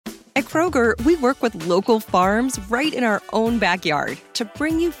Kroger, we work with local farms right in our own backyard to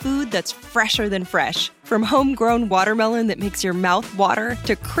bring you food that's fresher than fresh. From homegrown watermelon that makes your mouth water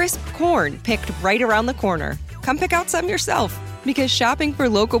to crisp corn picked right around the corner. Come pick out some yourself, because shopping for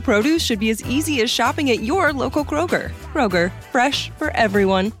local produce should be as easy as shopping at your local Kroger. Kroger, fresh for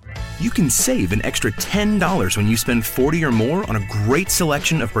everyone. You can save an extra $10 when you spend $40 or more on a great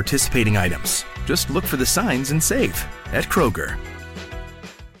selection of participating items. Just look for the signs and save at Kroger.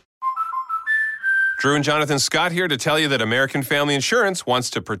 Drew and Jonathan Scott here to tell you that American Family Insurance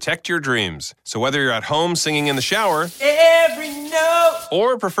wants to protect your dreams. So whether you're at home singing in the shower, every note,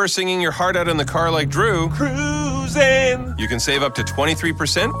 or prefer singing your heart out in the car like Drew, cruising, you can save up to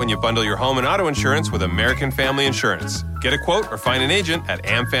 23% when you bundle your home and auto insurance with American Family Insurance. Get a quote or find an agent at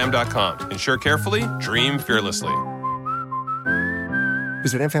amfam.com. Insure carefully, dream fearlessly.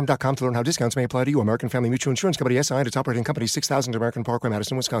 Visit amfam.com to learn how discounts may apply to you. American Family Mutual Insurance Company, SI, and its operating company, 6000 American Parkway,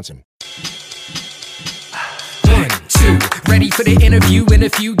 Madison, Wisconsin. 1, 2, ready for the interview. In a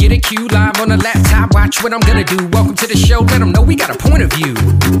few, get a cue live on the laptop. Watch what I'm gonna do. Welcome to the show. Let them know we got a point of view.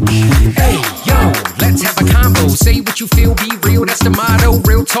 Hey, yo, let's have a combo. Say what you feel, be real. That's the motto.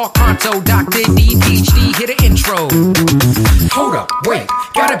 Real talk pronto. Dr. D, PhD, hit an intro. Hold up, wait.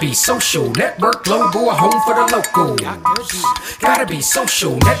 Gotta be social. Network logo, a home for the local. Gotta be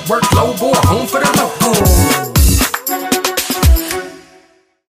social. Network logo, a home for the local.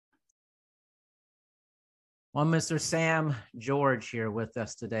 Well, Mr. Sam George here with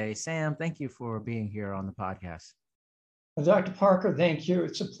us today. Sam, thank you for being here on the podcast. Well, Dr. Parker, thank you.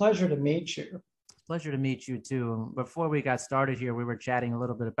 It's a pleasure to meet you. Pleasure to meet you too. Before we got started here, we were chatting a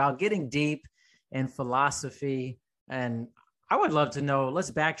little bit about getting deep in philosophy. And I would love to know, let's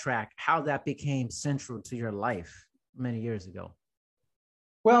backtrack how that became central to your life many years ago.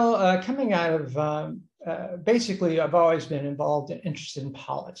 Well, coming out of, basically, I've always been involved and interested in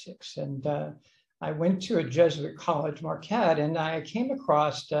politics. And I went to a Jesuit college, Marquette, and I came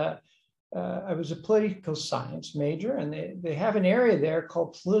across, I was a political science major, and they have an area there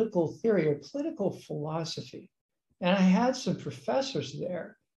called political theory or political philosophy. And I had some professors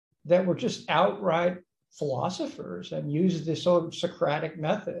there that were just outright philosophers and used this old Socratic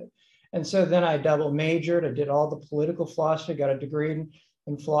method. And so then I double majored, I did all the political philosophy, got a degree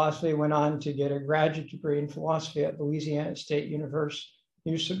in philosophy, went on to get a graduate degree in philosophy at Louisiana State University.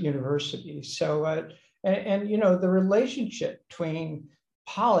 So, and you know, the relationship between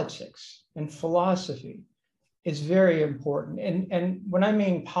politics and philosophy is very important. And when I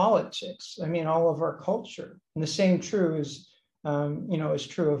mean politics, I mean all of our culture. And the same true is, is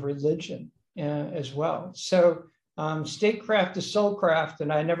true of religion as well. So statecraft is soulcraft,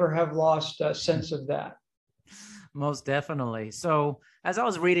 and I never have lost a sense of that. Most definitely. So as I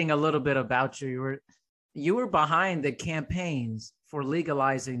was reading a little bit about you, you were behind the campaigns for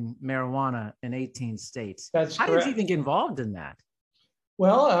legalizing marijuana in 18 states. That's How correct. did you even get involved in that?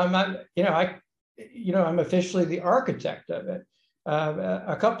 Well, I'm officially the architect of it.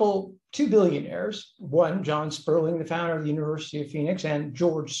 Two billionaires, one, John Sperling, the founder of the University of Phoenix, and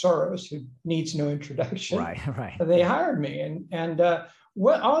George Soros, who needs no introduction. Right. They hired me, and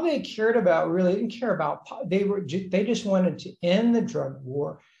what all they cared about really didn't care about. They just wanted to end the drug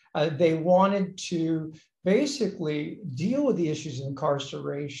war. They wanted to basically deal with the issues of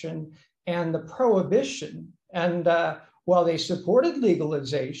incarceration and the prohibition. And while they supported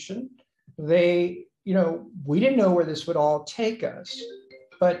legalization, we didn't know where this would all take us.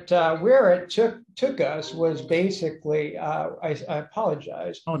 But where it took us was basically, I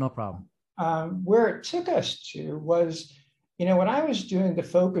apologize. Oh, no problem. Where it took us to was, when I was doing the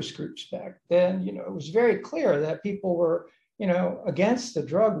focus groups back then, it was very clear that people were, against the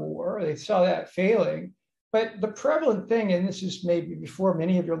drug war. They saw that failing. But the prevalent thing, and this is maybe before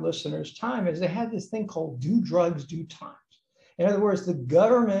many of your listeners' time, is they had this thing called do drugs, do times. In other words, the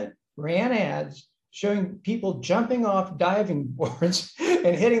government ran ads showing people jumping off diving boards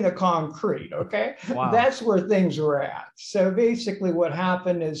and hitting the concrete, okay? Wow. That's where things were at. So basically what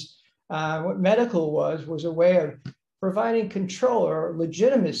happened is what medical was a way of providing control or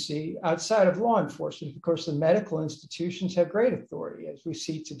legitimacy outside of law enforcement. Of course, the medical institutions have great authority, as we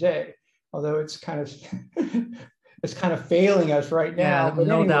see today, although it's kind of failing us right now. Yeah, but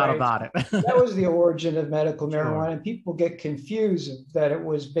no anyway, doubt about it. that was the origin of medical marijuana. Sure. And people get confused that it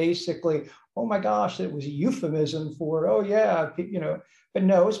was basically, oh my gosh, it was a euphemism for, oh yeah, but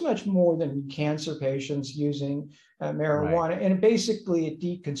no, it's much more than cancer patients using marijuana. Right. And basically it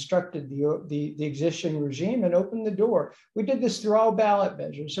deconstructed the existing regime and opened the door. We did this through all ballot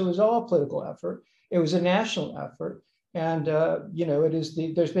measures. So it was all a political effort. It was a national effort. And,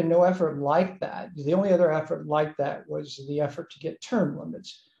 there's been no effort like that. The only other effort like that was the effort to get term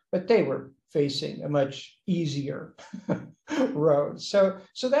limits but they were facing a much easier road. So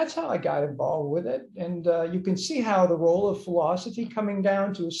that's how I got involved with it. And you can see how the role of philosophy coming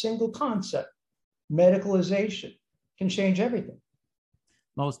down to a single concept, medicalization, can change everything.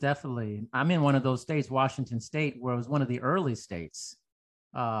 Most definitely. I'm in one of those states, Washington State, where it was one of the early states.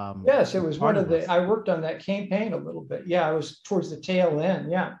 Yes, it was one of the, I worked on that campaign a little bit. Yeah, I was towards the tail end.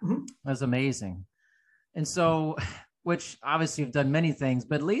 Yeah. Mm-hmm. That's amazing. And so, which obviously you've done many things,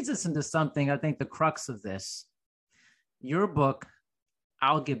 but leads us into something, I think the crux of this, your book,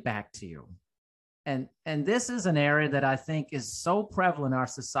 I'll Get Back to You. And this is an area that I think is so prevalent in our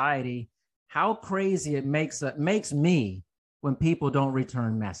society, how crazy it makes me when people don't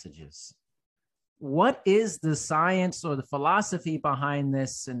return messages. What is the science or the philosophy behind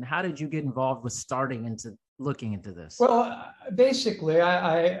this, and how did you get involved with starting into looking into this? Well, basically,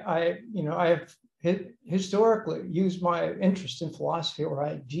 I have historically used my interest in philosophy or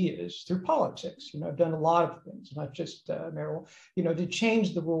ideas through politics. I've done a lot of things, not just Merrill, to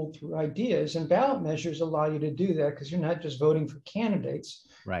change the world through ideas, and ballot measures allow you to do that because you're not just voting for candidates,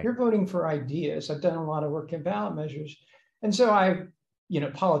 right? You're voting for ideas. I've done a lot of work in ballot measures. And so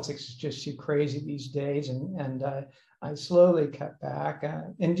politics is just too crazy these days. And I slowly cut back.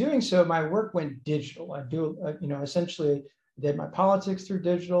 In doing so, my work went digital. I do, essentially did my politics through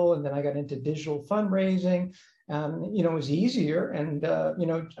digital, and then I got into digital fundraising. It was easier. And,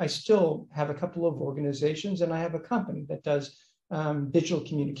 I still have a couple of organizations, and I have a company that does digital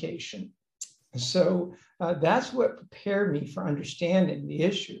communication. So that's what prepared me for understanding the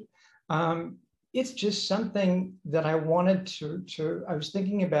issue. It's just something that I wanted I was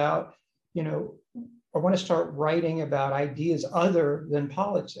thinking about, I want to start writing about ideas other than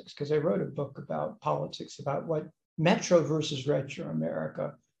politics, because I wrote a book about politics, about what Metro versus Retro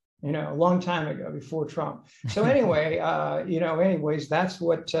America, a long time ago before Trump. So anyway, that's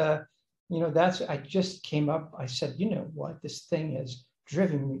what, I just came up, I said, what, this thing has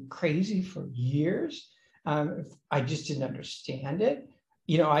driven me crazy for years. I just didn't understand it.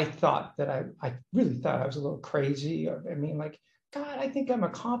 I thought that I really thought I was a little crazy. God, I think I'm a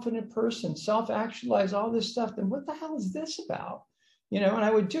confident person, self-actualize, all this stuff. Then what the hell is this about? And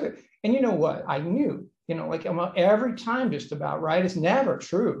I would do it. And you know what? I knew, every time just about, right? It's never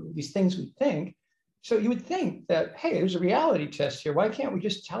true, these things we think. So you would think that, hey, there's a reality test here. Why can't we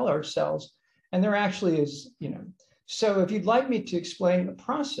just tell ourselves? And there actually is, So if you'd like me to explain the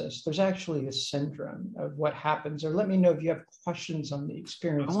process, there's actually a syndrome of what happens, or let me know if you have questions on the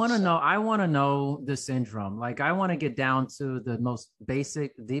experience. I want to know the syndrome. Like, I want to get down to the most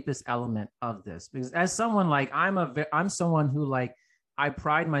basic, deepest element of this, because as someone I'm someone who I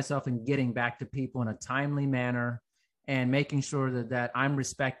pride myself in getting back to people in a timely manner and making sure that I'm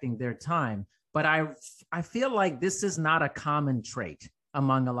respecting their time. But I feel like this is not a common trait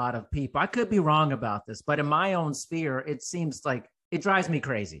among a lot of people. I could be wrong about this, but in my own sphere, it seems like it drives me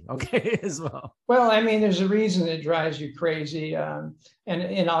crazy, okay, as well. Well, there's a reason it drives you crazy, and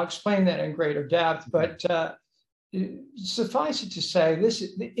I'll explain that in greater depth, but suffice it to say,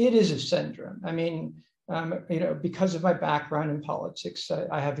 it is a syndrome. Because of my background in politics,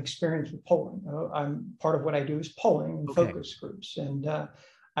 I have experience with polling. Part of what I do is polling and focus groups, and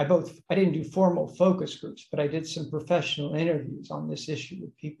I didn't do formal focus groups, but I did some professional interviews on this issue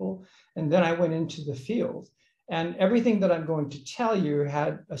with people. And then I went into the field, and everything that I'm going to tell you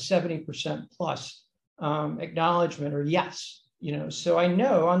had a 70% plus acknowledgement or yes, so I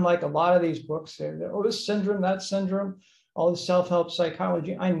know, unlike a lot of these books, this syndrome, that syndrome, all the self-help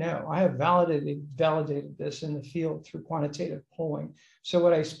psychology, I know, I have validated this in the field through quantitative polling. So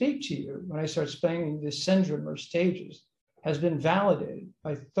what I speak to you when I start explaining this syndrome or stages has been validated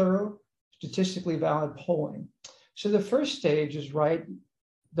by thorough, statistically valid polling. So the first stage is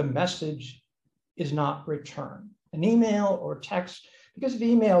the message is not returned. An email or text, because of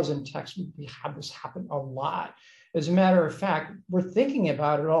emails and text, we have this happen a lot. As a matter of fact, we're thinking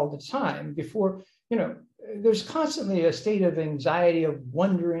about it all the time before, there's constantly a state of anxiety of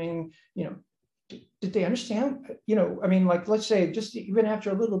wondering, did they understand? Let's say just even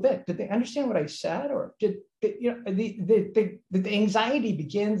after a little bit, did they understand what I said? Or did the anxiety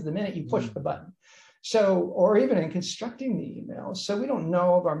begins the minute you push the button. So, or even in constructing the email. So we don't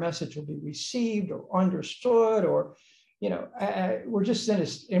know if our message will be received or understood, or, we're just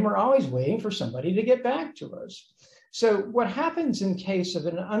and we're always waiting for somebody to get back to us. So what happens in case of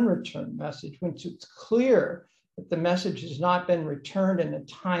an unreturned message, when it's clear that the message has not been returned in a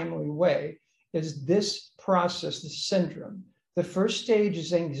timely way, is this process, the syndrome. The first stage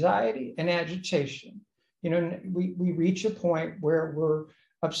is anxiety and agitation. We reach a point where we're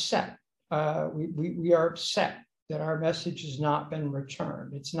upset. We are upset. that our message has not been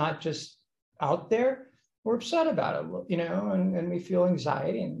returned. It's not just out there. We're upset about it, and we feel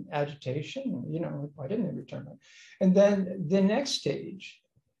anxiety and agitation. Why didn't they return it? And then the next stage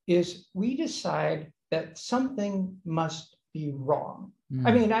is we decide that something must be wrong.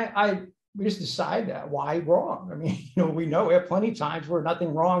 I mean, we just decide that. Why wrong? I mean, we know we have plenty of times where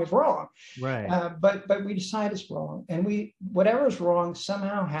nothing wrong is wrong. Right. But we decide it's wrong, and whatever is wrong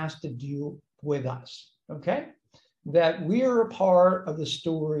somehow has to deal with us. Okay, that we are a part of the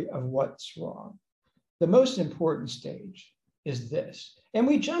story of what's wrong. The most important stage is this, and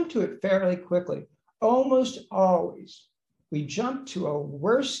we jump to it fairly quickly. Almost always, we jump to a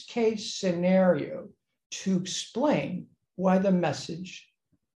worst case scenario to explain why the message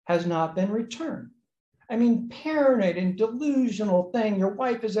has not been returned. I mean, paranoid and delusional thing. Your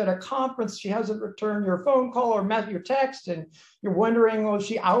wife is at a conference, she hasn't returned your phone call or your text, and you're wondering, oh,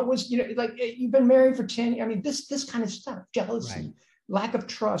 she out was, like you've been married for 10 years. I mean, this kind of stuff, jealousy, right. Lack of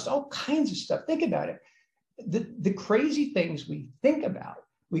trust, all kinds of stuff. Think about it. The crazy things we think about,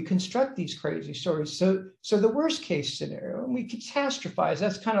 we construct these crazy stories. So the worst case scenario, and we catastrophize.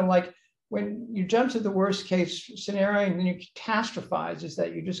 That's kind of like when you jump to the worst case scenario and then you catastrophize, is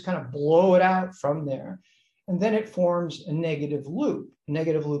that you just kind of blow it out from there. And then it forms a negative loop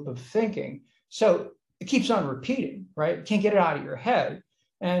of thinking. So it keeps on repeating, right? You can't get it out of your head.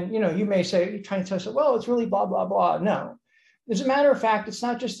 And, you may say, you're trying to tell us, well, it's really blah, blah, blah. No. As a matter of fact, it's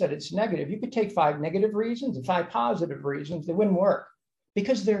not just that it's negative. You could take 5 negative reasons and 5 positive reasons. They wouldn't work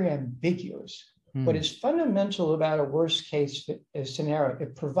because they're ambiguous. What is fundamental about a worst case scenario,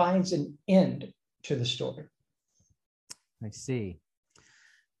 it provides an end to the story. I see.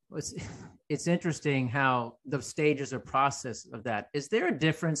 It's interesting how the stages or process of that. Is there a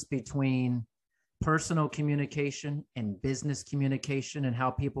difference between personal communication and business communication and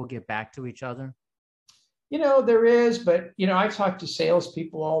how people get back to each other? There is, but, I talk to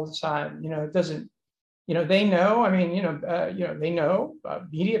salespeople all the time. It doesn't, they know, they know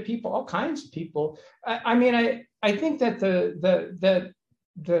media people, all kinds of people. I think that the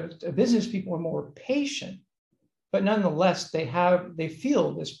business people are more patient, but nonetheless, they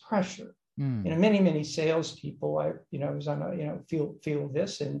feel this pressure. Many salespeople, was on feel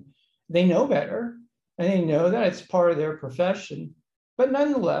this, and they know better, and they know that it's part of their profession. But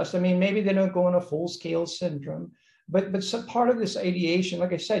nonetheless, maybe they don't go in a full-scale syndrome. But some part of this ideation,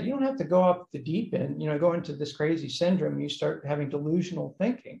 like I said, you don't have to go up the deep end, go into this crazy syndrome. You start having delusional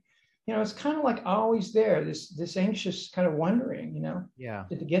thinking. It's kind of like always there, this anxious kind of wondering,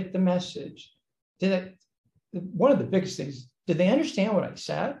 did they get the message? One of the biggest things, did they understand what I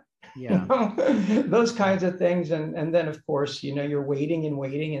said? Yeah. Those kinds of things. And then, of course, you're waiting.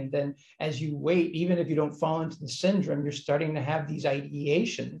 And then as you wait, even if you don't fall into the syndrome, you're starting to have these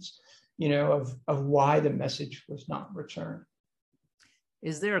ideations of why the message was not returned.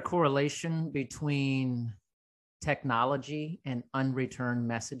 Is there a correlation between technology and unreturned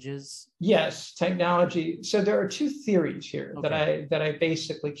messages? Yes, technology. So there are 2 theories here okay. that I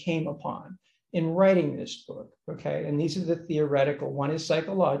basically came upon in writing this book. Okay, and these are the theoretical. One is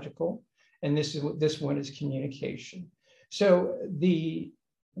psychological, and this one is communication. So the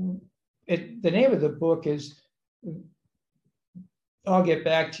name of the book is, I'll get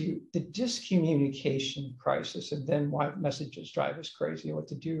back to you, the discommunication crisis, and then why messages drive us crazy and what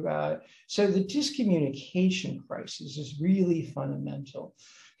to do about it. So the discommunication crisis is really fundamental.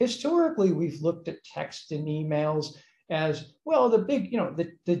 Historically, we've looked at text and emails as, well, the big,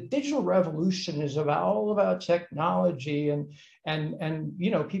 the digital revolution is all about technology, and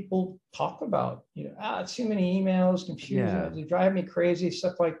people talk about, too many emails, confusing, they drive me crazy,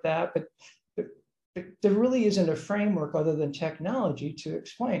 stuff like that. But there really isn't a framework other than technology to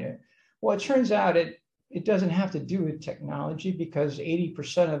explain it. Well, it turns out it doesn't have to do with technology, because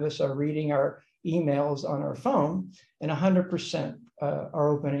 80% of us are reading our emails on our phone, and 100% are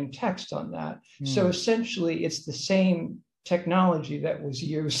opening text on that. So essentially, it's the same technology that was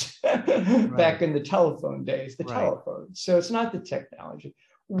used back in the telephone days, telephone. So it's not the technology.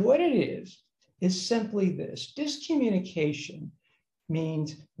 What it is simply this: discommunication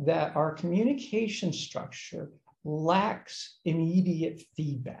means that our communication structure lacks immediate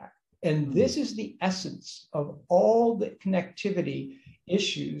feedback. And this is the essence of all the connectivity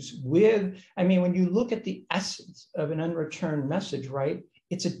issues with, when you look at the essence of an unreturned message, right,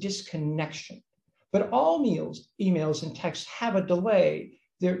 it's a disconnection. But all emails and texts have a delay.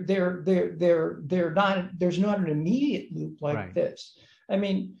 They're not, there's not an immediate loop like this.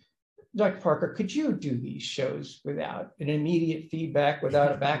 Dr. Parker, could you do these shows without an immediate feedback,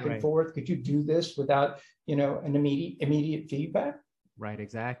 without a back and forth? Could you do this without, an immediate feedback? Right,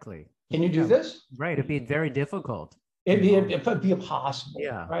 exactly. Can you do this? Right. It'd be very difficult. It'd be impossible.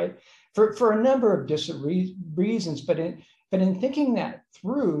 Yeah. Right. For a number of different reasons, but in thinking that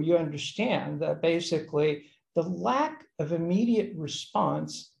through, you understand that basically the lack of immediate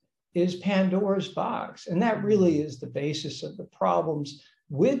response is Pandora's box, and that really is the basis of the problems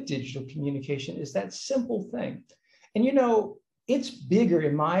with digital communication. Is that simple thing, and it's bigger,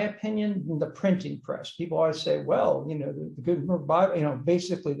 in my opinion, than the printing press. People always say, well, the Gutenberg,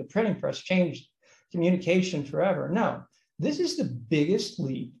 basically the printing press changed communication forever. No, this is the biggest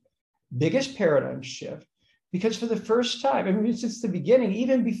leap, biggest paradigm shift, because for the first time, I mean, since the beginning,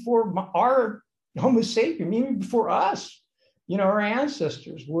 even before our Homo sapien, even before us, our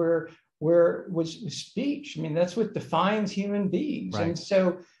ancestors was speech. I mean, that's what defines human beings. Right. And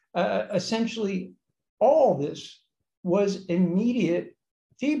so essentially all this was immediate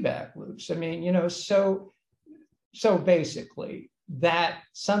feedback loops. I mean, so basically that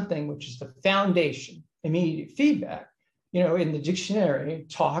something which is the foundation, immediate feedback, in the dictionary,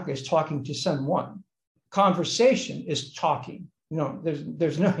 talk is talking to someone. Conversation is talking.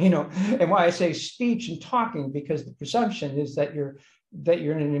 There's no, and why I say speech and talking, because the presumption is that you're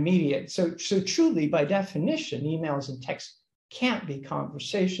in an immediate. So truly, by definition, emails and texts can't be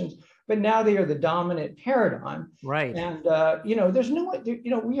conversations, but now they are the dominant paradigm. Right. And, there's no,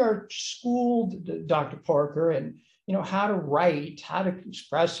 we are schooled, Dr. Parker, and, how to write, how to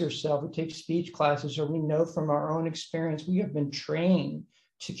express yourself. We take speech classes, or we know from our own experience, we have been trained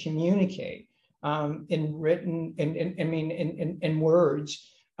to communicate in written, in words.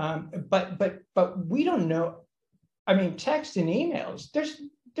 But we don't know. I mean, text and emails,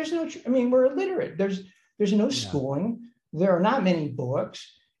 there's no, we're illiterate. There's no schooling. There are not many books.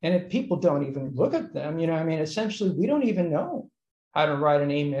 And if people don't even look at them, essentially, we don't even know how to write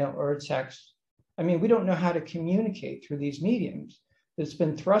an email or a text. We don't know how to communicate through these mediums that's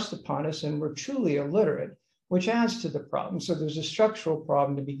been thrust upon us, and we're truly illiterate, which adds to the problem. So there's a structural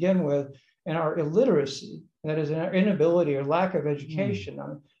problem to begin with, and our illiteracy, that is our inability or lack of education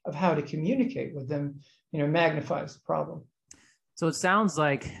of how to communicate with them, magnifies the problem. So it sounds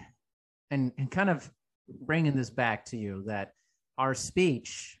like, and kind of bringing this back to you, that our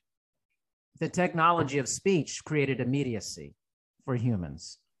speech, the technology of speech created immediacy for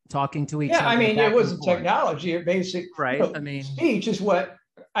humans talking to each other. Yeah, it wasn't technology, it basic, right? Speech is what,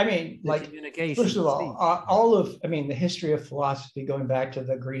 like communication. First of all, the history of philosophy going back to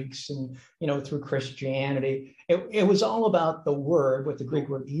the Greeks and, through Christianity, it was all about the word, with the Greek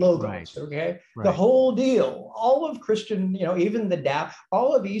word logos, right. Okay? Right. The whole deal, all of Christian, even the Tao,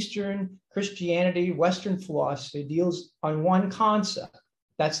 all of Eastern Christianity, Western philosophy deals on one concept.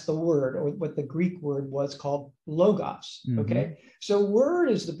 That's the word, or what the Greek word was called logos, okay? So word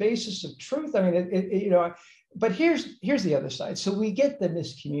is the basis of truth. But here's the other side. So we get the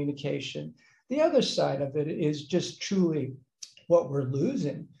miscommunication. The other side of it is just truly what we're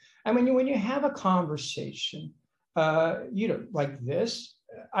losing. When you have a conversation, like this,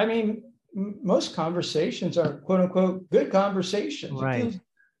 most conversations are quote unquote good conversations. Right.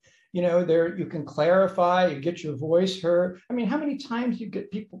 There you can clarify, you get your voice heard. How many times you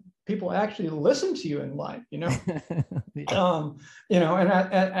get people actually listen to you in life,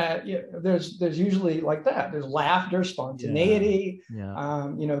 there's usually like that. There's laughter, spontaneity,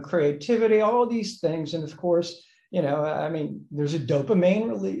 creativity, all these things. And of course, there's a dopamine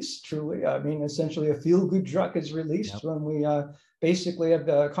release, truly. Essentially a feel-good drug is released when we basically have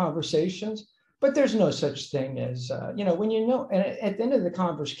the conversations. But there's no such thing as, and at the end of the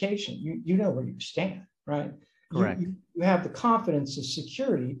conversation, you know where you stand, right? Correct. You have the confidence of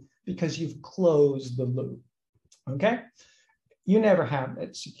security because you've closed the loop, okay? You never have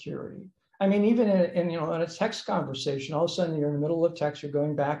that security. Even in a text conversation, all of a sudden you're in the middle of text, you're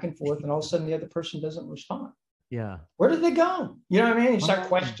going back and forth, and all of a sudden the other person doesn't respond. Yeah. Where did they go? You start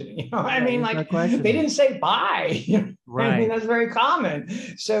questioning. They didn't say bye. Right. That's very common.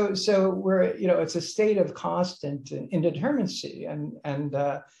 So we're, it's a state of constant indeterminacy, and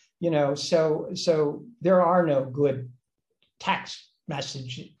so there are no good text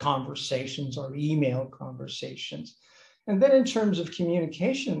message conversations or email conversations. And then in terms of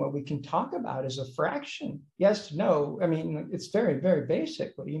communication, what we can talk about is a fraction. Yes, no. It's very, very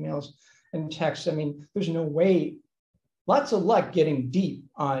basic with emails and text. There's no way, lots of luck getting deep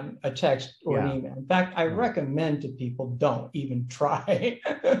on a text or an email. In fact, I recommend to people, don't even try.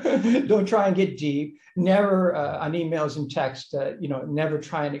 Don't try and get deep. Never on emails and text, never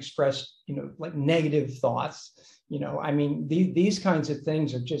try and express, like negative thoughts. These kinds of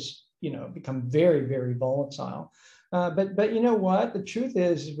things are just, become very, very volatile. But you know what? The truth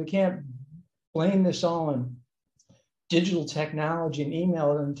is we can't blame this all on digital technology and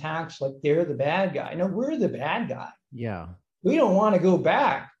email and text like they're the bad guy. No, we're the bad guy. Yeah. We don't want to go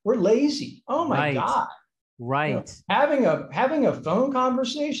back. We're lazy. Oh my God. Right. You know, having a phone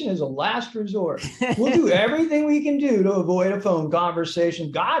conversation is a last resort. We'll do everything we can do to avoid a phone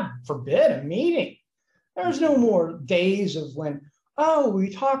conversation. God forbid a meeting. There's no more days of when, oh, we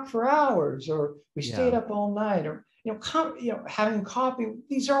talked for hours, or we stayed up all night, or having coffee.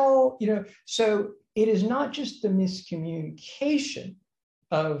 These are all, so it is not just the miscommunication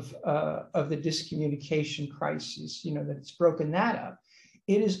of the discommunication crisis, that's broken that up.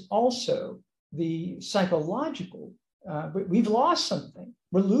 It is also the psychological. We've lost something.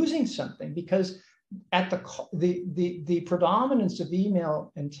 We're losing something because at the predominance of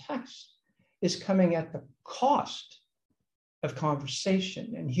email and text is coming at the cost of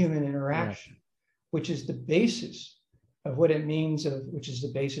conversation and human interaction, which is the basis of what it means, which is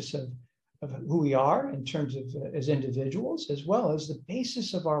the basis of who we are in terms of as individuals, as well as the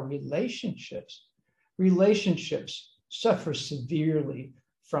basis of our relationships. Relationships suffer severely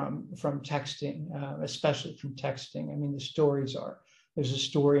from texting, especially from texting. I mean, the stories there's a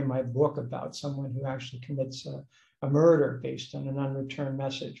story in my book about someone who actually commits a murder based on an unreturned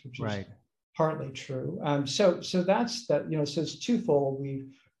message, which is partly true. So that's that, so it's twofold.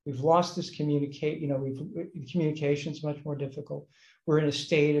 We've lost this communication's much more difficult. We're in a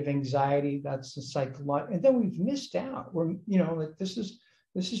state of anxiety. That's the psychological, and then we've missed out. We're,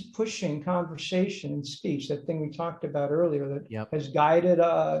 this is pushing conversation and speech, that thing we talked about earlier that has guided,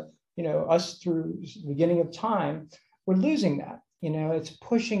 us through the beginning of time. We're losing that, it's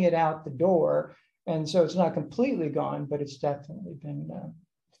pushing it out the door. And so it's not completely gone, but it's definitely been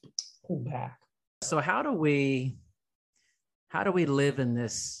pulled back. So how do we live in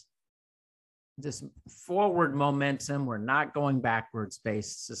this forward momentum? We're not going backwards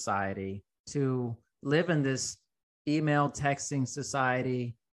based society, to live in this email texting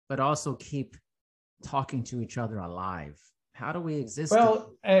society, but also keep talking to each other alive. How do we exist?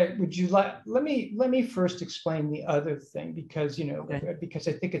 Well, would you let me first explain the other thing, because because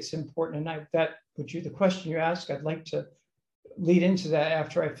I think it's important, and the question you asked, I'd like to lead into that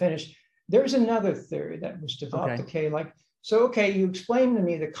after I finish. There's another theory that was developed. You explain to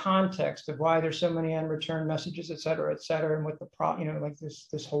me the context of why there's so many unreturned messages, et cetera, and what the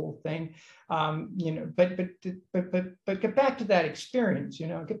this whole thing, but get back to that experience,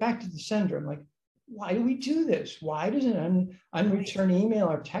 get back to the syndrome. Like, why do we do this? Why does an unreturned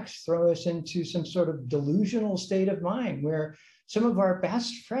email or text throw us into some sort of delusional state of mind where some of our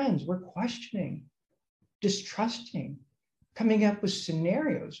best friends we're questioning, distrusting, coming up with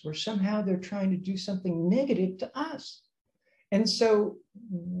scenarios where somehow they're trying to do something negative to us? And so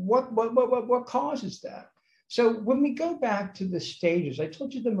what causes that? So when we go back to the stages, I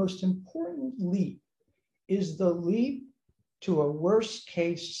told you the most important leap is the leap to a worst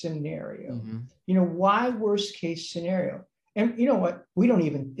case scenario. Why worst case scenario? And you know what?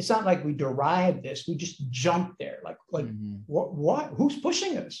 It's not like we derived this, we just jumped there. What? Who's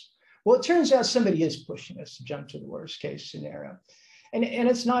pushing us? Well, it turns out somebody is pushing us to jump to the worst case scenario. And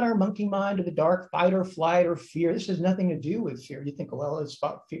it's not our monkey mind or the dark fight or flight or fear. This has nothing to do with fear. You think, well, it's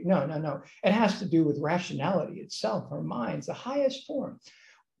about fear. No. It has to do with rationality itself, our minds, the highest form.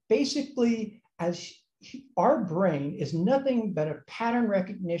 Basically, as our brain is nothing but a pattern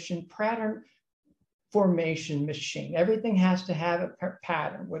recognition, pattern formation machine. Everything has to have a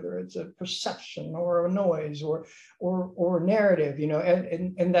pattern, whether it's a perception or a noise or narrative,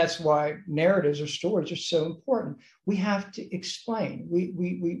 and that's why narratives or stories are so important. We have to explain.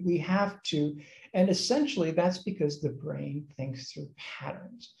 We have to, and essentially that's because the brain thinks through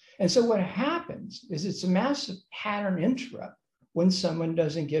patterns. And so what happens is it's a massive pattern interrupt when someone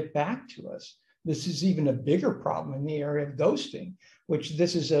doesn't get back to us. This is even a bigger problem in the area of ghosting, which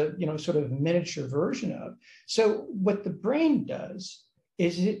this is a sort of miniature version of. So what the brain does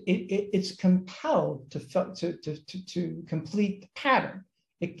is it's compelled to complete the pattern.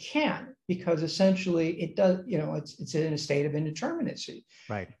 It can't, because essentially it does. It's in a state of indeterminacy.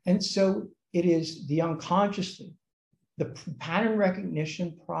 Right. And so it is the unconsciously, the pattern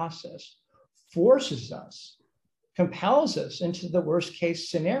recognition process forces us, compels us into the worst case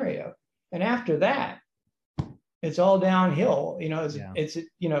scenario. And after that, it's all downhill. It's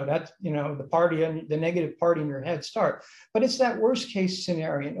that's the party and the negative party in your head start. But it's that worst case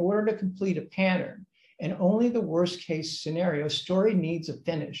scenario. In order to complete a pattern, and only the worst case scenario, story needs a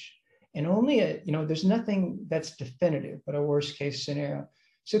finish. And only there's nothing that's definitive but a worst case scenario.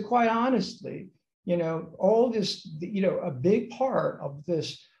 So quite honestly, all this, a big part of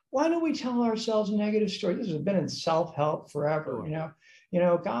this, why don't we tell ourselves negative stories? This has been in self-help forever,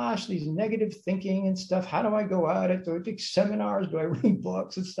 gosh, these negative thinking and stuff. How do I go at it? Do I take seminars? Do I read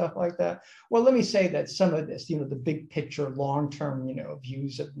books and stuff like that? Well, let me say that some of this, the big picture, long-term,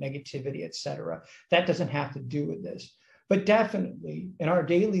 views of negativity, et cetera, that doesn't have to do with this. But definitely in our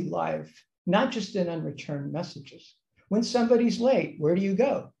daily life, not just in unreturned messages. When somebody's late, where do you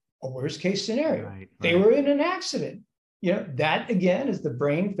go? A worst case scenario. Right. They were in an accident. That again is the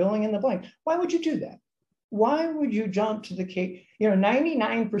brain filling in the blank. Why would you do that? Why would you jump to the case?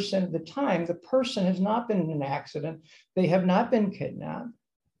 99% of the time, the person has not been in an accident. They have not been kidnapped,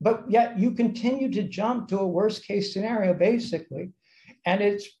 but yet you continue to jump to a worst case scenario, basically. And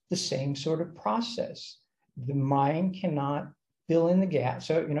it's the same sort of process. The mind cannot fill in the gap.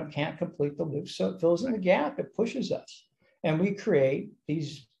 So, can't complete the loop. So it fills in the gap, it pushes us. And we create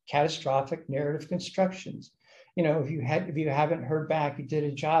these catastrophic narrative constructions. If you haven't heard back, you did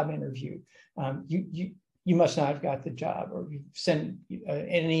a job interview, you must not have got the job, or you send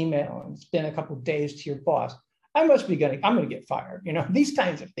an email and it's been a couple of days to your boss. I'm going to get fired, these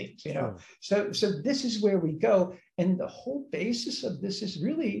kinds of things, Sure. So this is where we go. And the whole basis of this is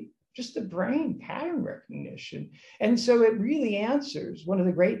really just the brain pattern recognition. And so it really answers one of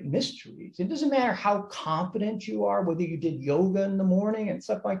the great mysteries. It doesn't matter how confident you are, whether you did yoga in the morning and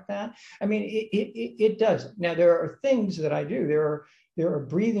stuff like that. I mean, it doesn't. Now, there are things that I do. There are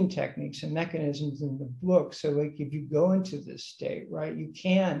breathing techniques and mechanisms in the book. So like if you go into this state, right, you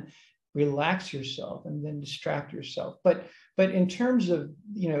can relax yourself and then distract yourself. But in terms of,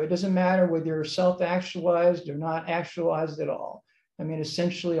 it doesn't matter whether you're self-actualized or not actualized at all. I mean,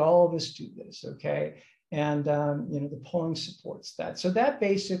 essentially all of us do this, okay? And, the polling supports that. So that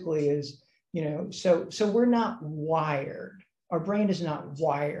basically is, so we're not wired. Our brain is not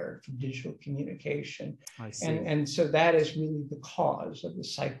wired for digital communication. I see. And so that is really the cause of the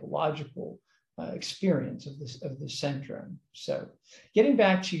psychological experience of the syndrome. So getting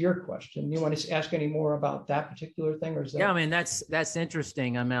back to your question, you want to ask any more about that particular thing? Or is that... Yeah, I mean, that's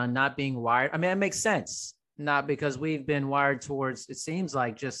interesting. I mean, not being wired. I mean, it makes sense. Not because we've been wired towards, it seems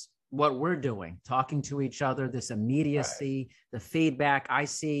like just what we're doing, talking to each other, this immediacy, right. The feedback. I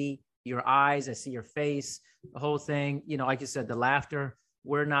see your eyes, I see your face, the whole thing, like you said, the laughter.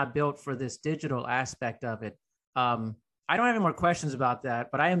 We're not built for this digital aspect of it. I don't have any more questions about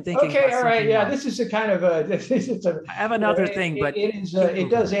that, but I am thinking. Okay, all right, yeah, this is a kind of a. I have another thing, but it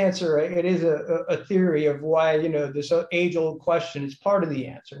does answer. It is a theory of why this age-old question is part of the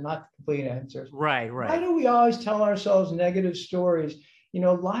answer, not the complete answer. Right. Why do we always tell ourselves negative stories? A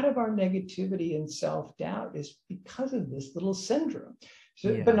lot of our negativity and self-doubt is because of this little syndrome,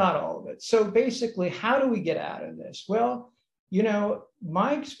 but not all of it. So basically, how do we get out of this? Well,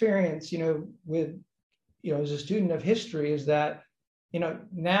 my experience, with as a student of history is that,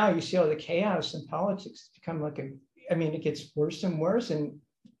 now you see all the chaos in politics become it gets worse and worse. And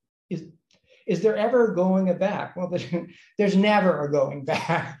is there ever going back? Well, there's never a going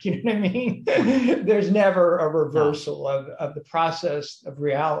back. You know what I mean? There's never a reversal of the process of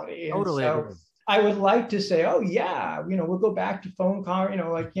reality. And totally. So I would like to say, oh yeah, we'll go back to phone call,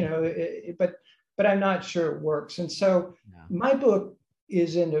 but I'm not sure it works. And so my book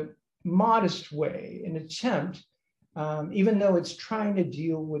is in a modest way, an attempt, even though it's trying to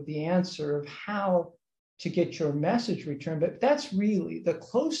deal with the answer of how to get your message returned. But that's really the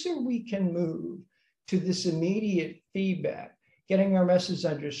closer we can move to this immediate feedback, getting our message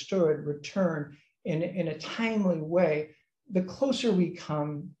understood, returned in a timely way, the closer we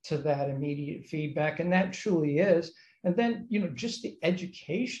come to that immediate feedback. And that truly is. And then, just the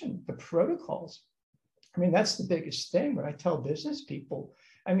education, the protocols. I mean, that's the biggest thing when I tell business people.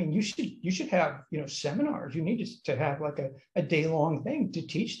 I mean, you should have, seminars. You need to have like a day-long thing to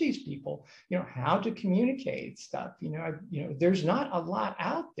teach these people, how to communicate stuff. There's not a lot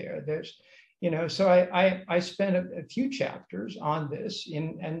out there. There's, so I spent a few chapters on this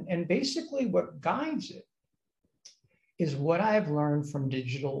and basically what guides it is what I've learned from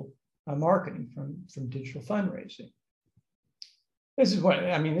digital marketing, from digital fundraising. This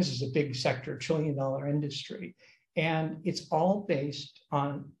is a big sector, $1 trillion industry. And it's all based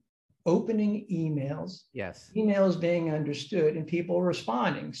on opening emails, emails being understood and people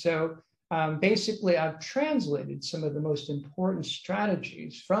responding. So basically, I've translated some of the most important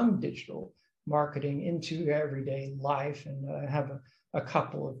strategies from digital marketing into everyday life. And I have a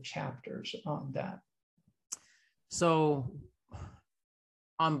couple of chapters on that. So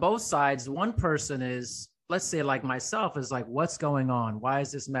on both sides, one person is, let's say like myself, is like, what's going on? Why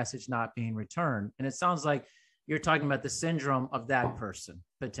is this message not being returned? And it sounds like you're talking about the syndrome of that person,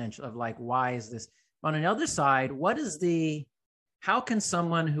 potential of like, why is this? On the other side, what is the how can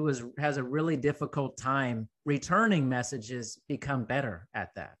someone who has a really difficult time returning messages become better at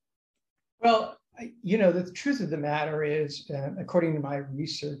that? Well, the truth of the matter is, according to my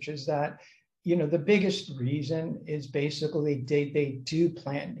research, is that, the biggest reason is basically they do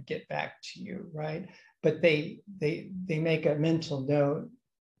plan to get back to you, right? But they make a mental note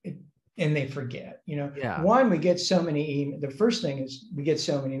and they forget. One, we get so many emails. The first thing is we get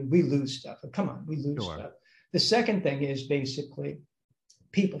so many, we lose stuff. Come on, we lose stuff. The second thing is basically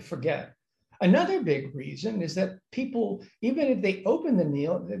people forget. Another big reason is that people, even if they open the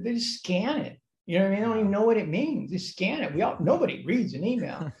mail, they just scan it. You know what I mean? They don't even know what it means. They scan it. Nobody reads an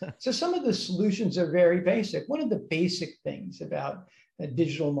email. So some of the solutions are very basic. One of the basic things about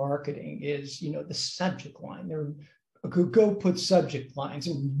digital marketing is, the subject line. Go put subject lines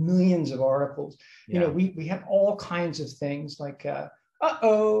in millions of articles. Yeah. We have all kinds of things like,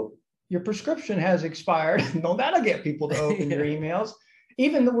 your prescription has expired. No, that'll get people to open your emails.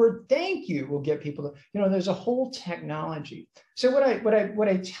 Even the word thank you will get people to, there's a whole technology. So what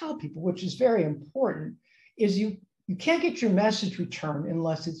I tell people, which is very important, is you can't get your message returned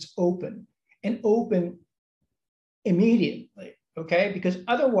unless it's open and open immediately. Okay, because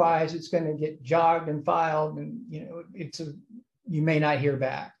otherwise it's going to get jogged and filed, and you may not hear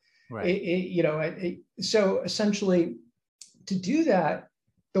back. Right. So essentially, to do that,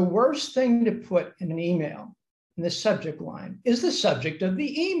 the worst thing to put in an email in the subject line is the subject of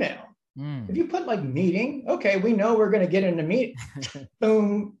the email. If you put like meeting, okay, we know we're going to get in a meeting.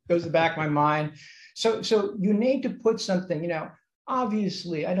 Boom, goes the back of my mind. So you need to put something.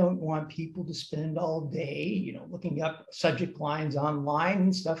 Obviously, I don't want people to spend all day, looking up subject lines online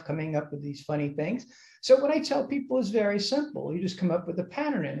and stuff, coming up with these funny things. So what I tell people is very simple. You just come up with a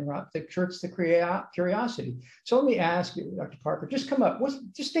pattern interrupt that shirks the curiosity. So let me ask you, Dr. Parker, just come up.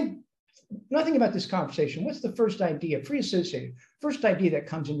 Just think nothing about this conversation. What's the first idea, pre-associated, first idea that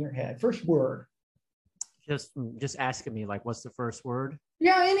comes in your head, first word? Just asking me, like, what's the first word?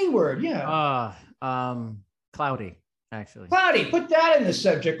 Yeah, any word. Yeah. Cloudy. Actually, cloudy, put that in the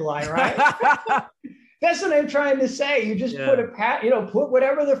subject line, right? That's what I'm trying to say. You just put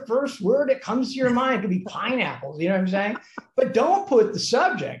whatever the first word that comes to your mind. It could be pineapples, you know what I'm saying? But don't put the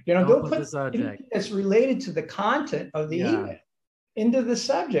subject, don't put the subject that's related to the content of the email into the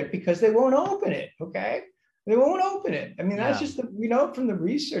subject, because they won't open it, okay? They won't open it. I mean, that's just, from the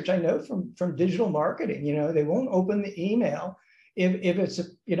research, I know from digital marketing, they won't open the email if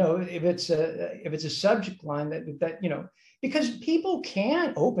it's a subject line that because people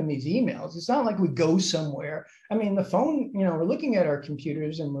can open these emails. It's not like we go somewhere. I mean, the phone, we're looking at our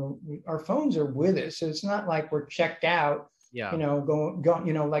computers and our phones are with us. So it's not like we're checked out,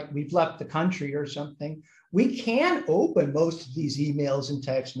 going, like we've left the country or something. We can open most of these emails and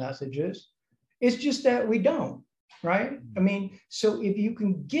text messages. It's just that we don't, right? I mean, so if you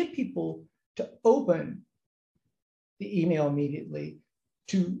can get people to open the email immediately,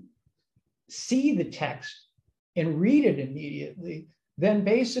 to see the text and read it immediately, then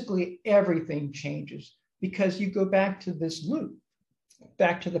basically everything changes, because you go back to this loop,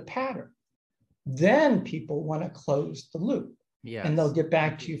 back to the pattern. Then people want to close the loop, and they'll get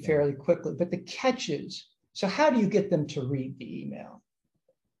back to you fairly quickly. But the catch is, so how do you get them to read the email?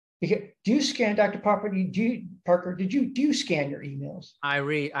 Do you scan, Dr. Parker? Do you scan your emails? I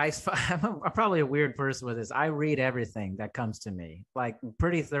read. I'm probably a weird person with this. I read everything that comes to me, like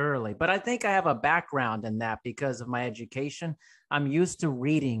pretty thoroughly. But I think I have a background in that because of my education. I'm used to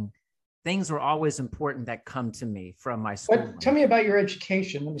reading. Things are always important that come to me from my school. But tell me about your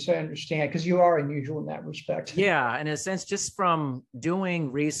education. Let me so I understand, because you are unusual in that respect. Yeah, in a sense, just from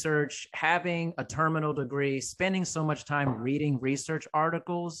doing research, having a terminal degree, spending so much time reading research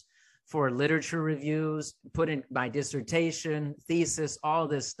articles for literature reviews, putting my dissertation, thesis, all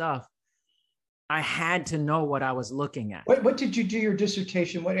this stuff. I had to know what I was looking at. What did you do your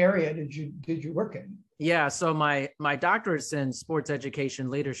dissertation? What area did you work in? Yeah, so my doctorate's in sports education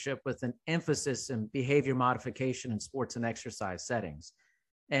leadership with an emphasis in behavior modification in sports and exercise settings.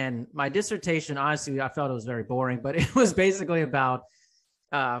 And my dissertation, honestly, I felt it was very boring, but it was basically about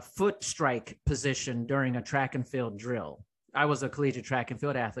foot strike position during a track and field drill. I was a collegiate track and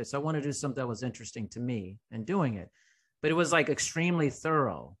field athlete, so I wanted to do something that was interesting to me in doing it. But it was like extremely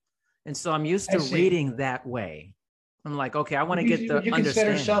thorough. And so I'm used to reading that way. I'm like, okay, I want to get the understanding. Would you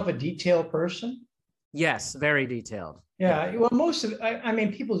consider yourself a detailed person? Yes, very detailed. Yeah, well, most of, I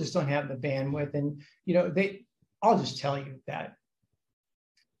mean, people just don't have the bandwidth, and I'll just tell you that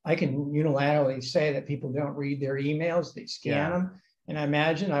I can unilaterally say that people don't read their emails; they scan them, and I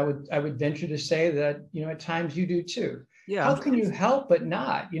imagine I would venture to say that at times you do too. Yeah. How can you help but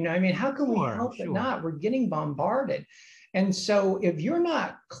not? I mean, how can we help but not? We're getting bombarded, And so if you're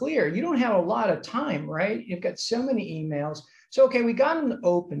not clear, you don't have a lot of time, right? You've got so many emails. So, okay, we got them to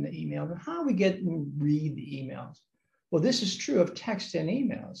open the email, but how do we get them to read the emails? Well, this is true of text and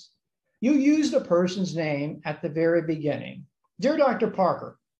emails. You use the person's name at the very beginning. Dear Dr.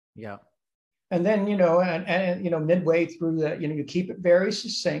 Parker. Yeah. And then, and midway through the, you keep it very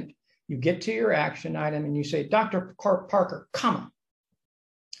succinct. You get to your action item and you say, Dr. Parker, comma.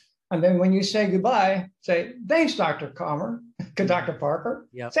 And then when you say goodbye, say, thanks, Dr. Dr. Parker,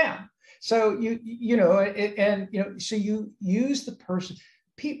 yep. Sam. So so you use the person.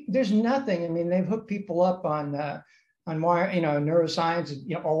 There's nothing. I mean, they've hooked people up on why,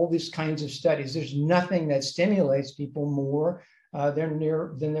 neuroscience, all these kinds of studies. There's nothing that stimulates people more than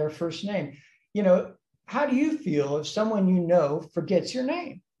their first name. How do you feel if someone forgets your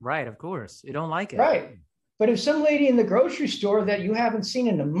name? Right, of course. You don't like it. Right. But if some lady in the grocery store that you haven't seen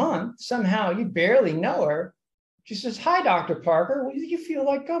in a month, somehow you barely know her, she says, hi, Dr. Parker. Well, you feel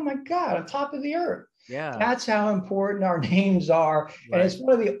like, oh my God, on top of the earth. Yeah. That's how important our names are. Right. And it's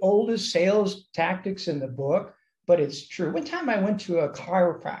one of the oldest sales tactics in the book, but it's true. One time I went to a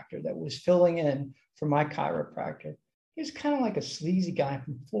chiropractor that was filling in for my chiropractor. He was kind of like a sleazy guy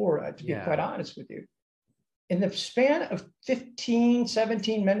from Florida, to be quite honest with you. In the span of 15,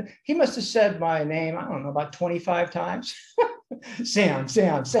 17 minutes, he must have said my name, I don't know, about 25 times. Sam.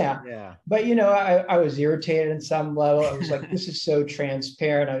 Yeah. But, I was irritated in some level. I was like, this is so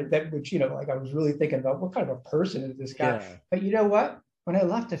transparent. I was really thinking about what kind of a person is this guy? Yeah. But you know what? When I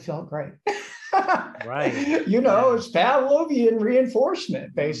left, I felt great. Right. It's Pavlovian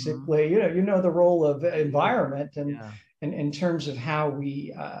reinforcement, basically. Mm-hmm. The role of environment and in terms of how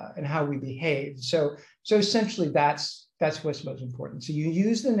we behave. So essentially that's what's most important. So you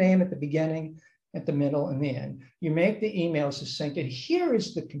use the name at the beginning, at the middle, and the end. You make the email succinct. And here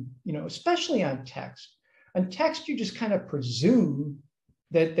is especially on text. On text, you just kind of presume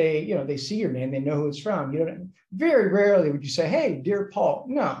that they see your name, they know who it's from. Very rarely would you say, hey, dear Paul.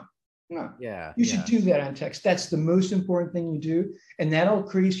 No. Yeah. You should do that on text. That's the most important thing you do. And that'll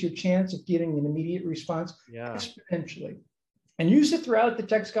increase your chance of getting an immediate response exponentially. And use it throughout the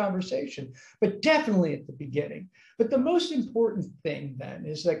text conversation, but definitely at the beginning. But the most important thing then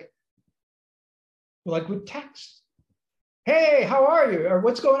is like with text. Hey, how are you? Or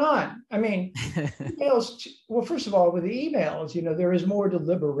what's going on? I mean, emails, well, first of all, with the emails, there is more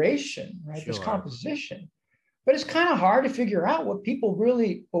deliberation, right? Sure. There's composition. But it's kind of hard to figure out what people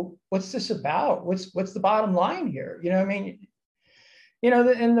really, what's this about? What's the bottom line here? And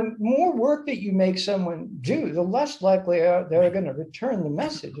the more work that you make someone do, the less likely they're going to return the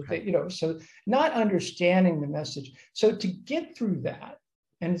message. If they, so not understanding the message. So to get through that,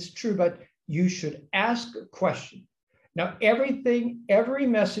 and it's true, but you should ask a question. Now, every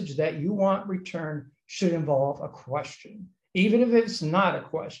message that you want returned should involve a question, even if it's not a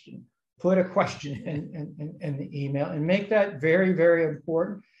question. Put a question in the email and make that very, very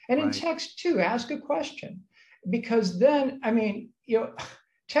important. And in text too, ask a question, because then,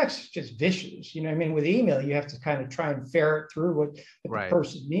 text is just vicious. With email, you have to kind of try and ferret through what the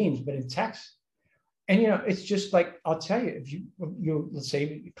person means, but in text, and it's just like, I'll tell you, if you let's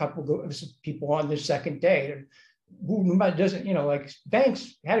say a couple of people on their second date, who doesn't,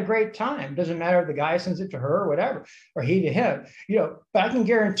 thanks, had a great time. Doesn't matter if the guy sends it to her or whatever, or he to him, but I can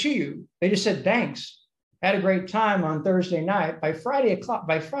guarantee you, they just said, thanks, had a great time on Thursday night. By Friday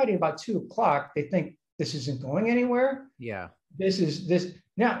about 2:00, they think this isn't going anywhere. Yeah. This.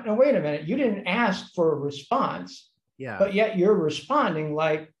 Now, wait a minute. You didn't ask for a response. Yeah. But yet you're responding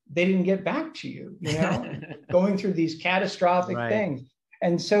like they didn't get back to you, going through these catastrophic things.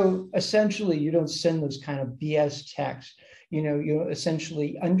 And so essentially you don't send those kind of BS texts. You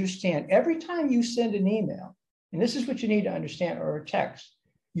essentially understand every time you send an email, and this is what you need to understand, or a text,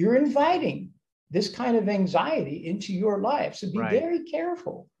 you're inviting this kind of anxiety into your life. So be very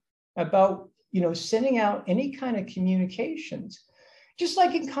careful about, sending out any kind of communications. Just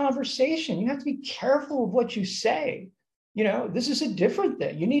like in conversation, you have to be careful of what you say. This is a different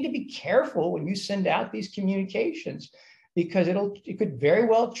thing. You need to be careful when you send out these communications, because it could very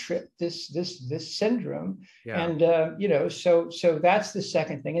well trip this syndrome. Yeah. And so that's the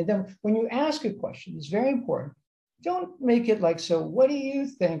second thing. And then when you ask a question, it's very important. Don't make it like, so what do you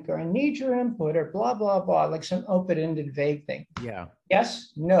think? Or I need your input, or blah, blah, blah, like some open-ended vague thing. Yeah.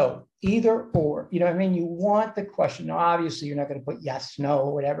 Yes, no, either or. You want the question. Now, obviously, you're not going to put yes, no,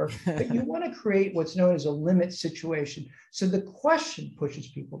 or whatever, but you want to create what's known as a limit situation. So the question pushes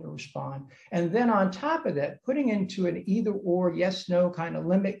people to respond. And then on top of that, putting into an either or, yes, no kind of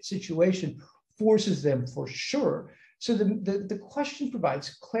limit situation forces them for sure. So the question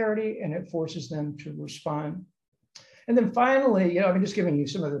provides clarity, and it forces them to respond. And then finally, I'm just giving you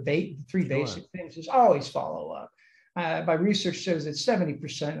some of the three basic things is always follow up. My research shows that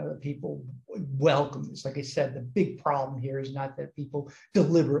 70% of the people welcome this. Like I said, the big problem here is not that people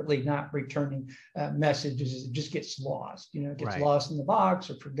deliberately not returning messages. It just gets lost, it gets lost in the box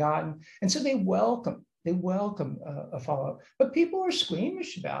or forgotten. And so they welcome a follow-up, but people are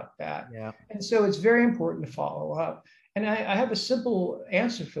squeamish about that. Yeah. And so it's very important to follow up. And I have a simple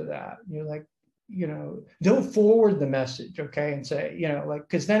answer for that. Don't forward the message, okay? And say,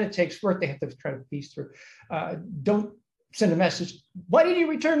 because then it takes work. They have to try to piece through. Don't send a message. Why did you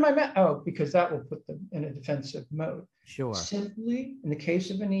return my message? Oh, because that will put them in a defensive mode. Sure. Simply, in the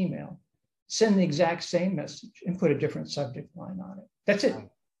case of an email, send the exact same message and put a different subject line on it. That's it.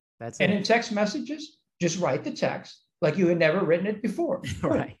 And in text messages, just write the text like you had never written it before.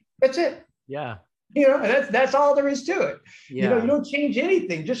 Right. That's it. Yeah. That's all there is to it. Yeah. You don't change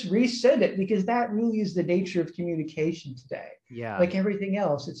anything, just resend it, because that really is the nature of communication today. Yeah. Like everything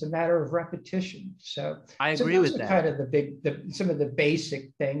else, it's a matter of repetition. So I agree with that. Kind of some of the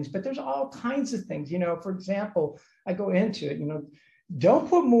basic things, but there's all kinds of things. For example, I go into it, don't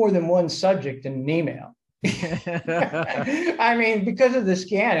put more than one subject in an email. I mean, because of the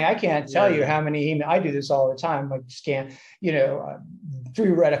scanning, I can't tell you how many emails. I do this all the time, like scan,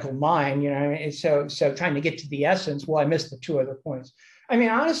 theoretical mind, so trying to get to the essence. Well, I missed the two other points. I mean,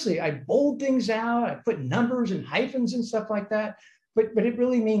 honestly, I bold things out, I put numbers and hyphens and stuff like that, but it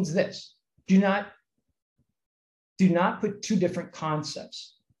really means this: do not put two different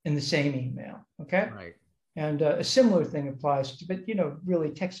concepts in the same email. Okay. Right. And a similar thing applies to, but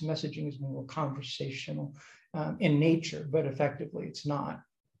really text messaging is more conversational in nature, but effectively it's not.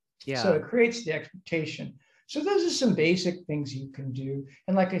 Yeah. So it creates the expectation. So those are some basic things you can do.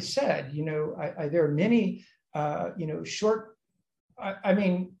 And like I said, there are many, short,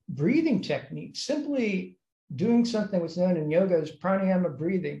 breathing techniques. Simply doing something what's known in yoga as pranayama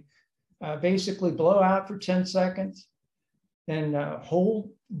breathing. Basically blow out for 10 seconds, then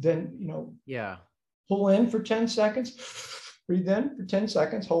hold, then, pull in for 10 seconds, breathe in for 10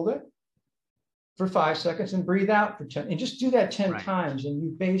 seconds, hold it for 5 seconds, and breathe out for 10. And just do that 10 times. And you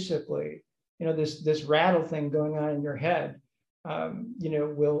basically, this rattle thing going on in your head,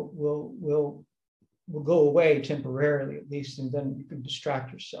 will go away temporarily, at least, and then you can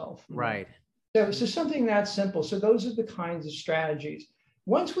distract yourself. Right. So something that simple. So those are the kinds of strategies.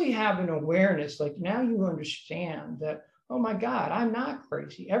 Once we have an awareness, like now you understand that, oh my God, I'm not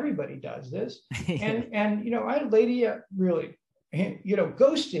crazy. Everybody does this. And I had a lady really,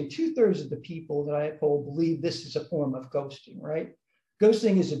 ghosting, 2/3 of the people that I polled believe this is a form of ghosting, right?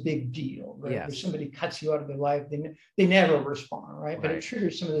 Ghosting is a big deal, right? Yes. Where somebody cuts you out of their life, they never respond, right? But it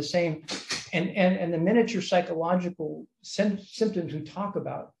triggers some of the same, and the miniature psychological symptoms we talk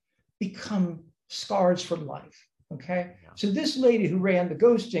about become scars for life, okay? Yeah. So this lady who ran the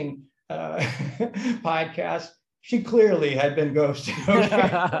ghosting podcast, she clearly had been ghosted.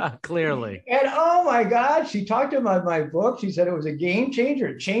 Okay? Clearly. And oh my God, she talked about my book. She said it was a game changer.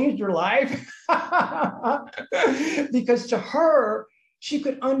 It changed her life. Because to her, she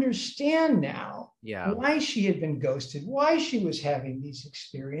could understand now why she had been ghosted, why she was having these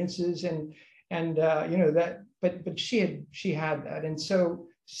experiences, but she had that. And so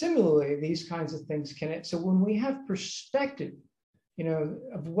similarly, these kinds of things so when we have perspective,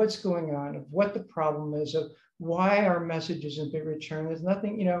 of what's going on, of what the problem is, of why our message isn't being returned, there's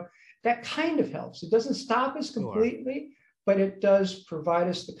nothing, that kind of helps. It doesn't stop us completely, but it does provide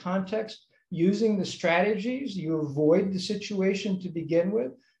us the context. Using the strategies, you avoid the situation to begin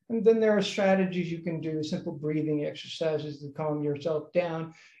with. And then there are strategies you can do, simple breathing exercises to calm yourself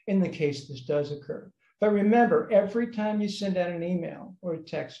down in the case this does occur. But remember, every time you send out an email or a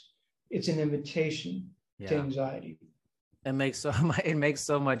text, it's an invitation to anxiety. It makes so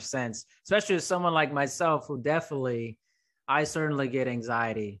much sense, especially as someone like myself who I certainly get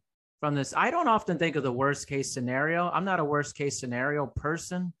anxiety from this. I don't often think of the worst case scenario. I'm not a worst case scenario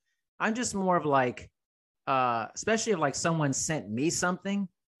person. I'm just more of like, especially if like someone sent me something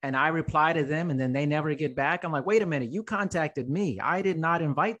and I reply to them and then they never get back. I'm like, wait a minute, you contacted me. I did not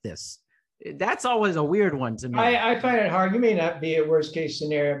invite this. That's always a weird one to me. I find it hard. You may not be a worst case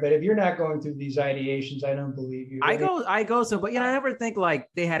scenario, but if you're not going through these ideations, I don't believe you. I go so, but I never think like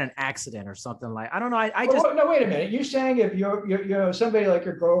they had an accident or something like, I don't know. No, wait a minute. You're saying if you're somebody like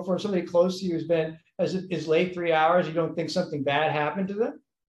your girlfriend, somebody close to you who's been is late 3 hours, you don't think something bad happened to them?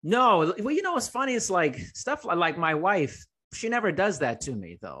 No, well, what's funny is like stuff like my wife, she never does that to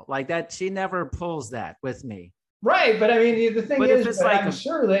me though. Like that, she never pulls that with me. Right, but I mean, the thing But if is, it's but like I'm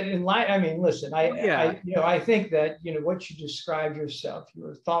sure that in life, I mean, listen, yeah. I think that, what you described yourself,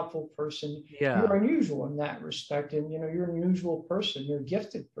 you're a thoughtful person. Yeah. You're unusual in that respect, and you're an unusual person. You're a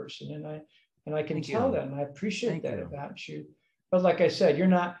gifted person, and I can Thank tell you. that, and I appreciate Thank that you. about you. But like I said, you're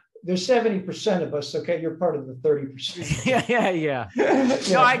not. There's 70% of us. Okay, you're part of the 30%. Yeah.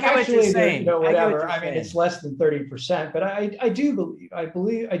 No, I get what you're saying. Whatever. I mean, it's less than 30%, but I do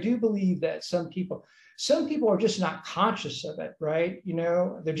believe that some people are just not conscious of it, right?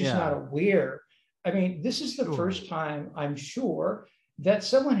 They're just not aware. I mean, this is the first time, I'm sure, that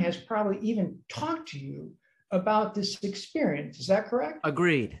someone has probably even talked to you about this experience. Is that correct?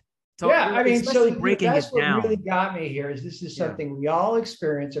 Agreed. Yeah, I mean, so that's what really got me here is this is something we all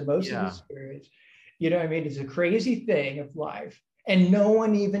experience, or most of us experience. I mean, it's a crazy thing of life, and no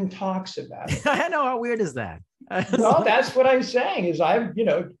one even talks about it. I know, how weird is that? Well, that's what I'm saying is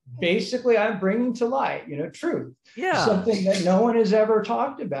basically I'm bringing to light, truth. Yeah. Something that no one has ever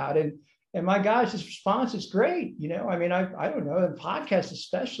talked about. And my gosh, this response is great. I mean, I don't know, in podcasts,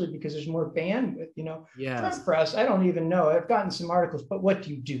 especially because there's more bandwidth, Front press, I don't even know. I've gotten some articles, but what do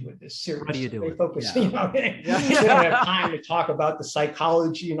you do with this? Seriously, what do you do? They focus, they don't have time to talk about the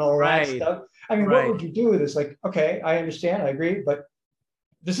psychology and all that stuff. I mean, what would you do with this? Like, okay, I understand, I agree, but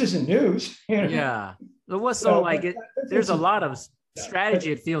this isn't news. Yeah. There's a lot of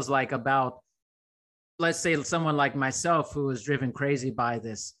strategy, it feels like, about, let's say, someone like myself who is driven crazy by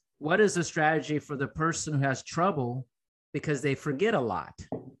this. What is the strategy for the person who has trouble because they forget a lot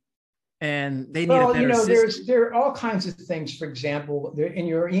and they need a better system? There are all kinds of things. For example, in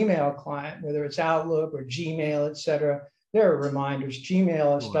your email client, whether it's Outlook or Gmail, et cetera, there are reminders.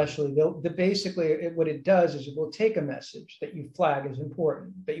 Gmail, especially, basically what it does is it will take a message that you flag as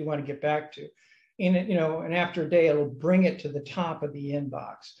important that you want to get back to, and after a day, it'll bring it to the top of the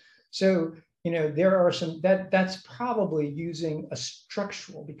inbox. So there are that's probably using a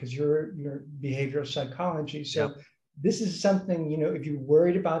structural, because you're behavioral psychology. So this is something, if you're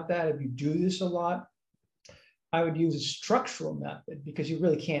worried about that, if you do this a lot, I would use a structural method, because you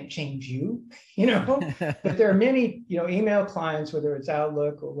really can't change you, but there are many, email clients, whether it's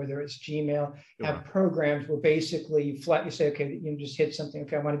Outlook or whether it's Gmail, have programs where basically you say, okay, you just hit something.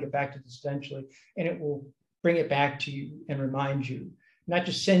 Okay, I want to get back to this eventually. And it will bring it back to you and remind you. Not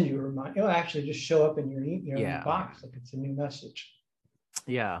just send you a reminder, it'll actually just show up in your box like it's a new message.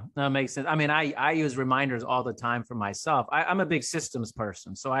 Yeah, that makes sense. I mean, I use reminders all the time for myself. I'm a big systems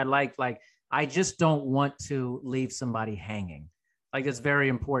person. So I I just don't want to leave somebody hanging. Like, it's very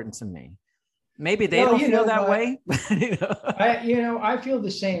important to me. Maybe they don't feel that way. I feel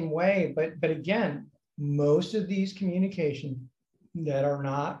the same way, but again, most of these communications that are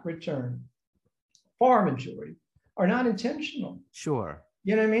not returned, far majority, are not intentional. Sure.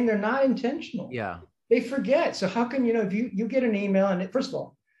 You know what I mean? They're not intentional. Yeah. They forget. So how can, if you get an email and first of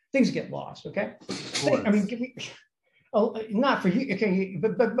all, things get lost. Okay. I mean, not for you. Okay.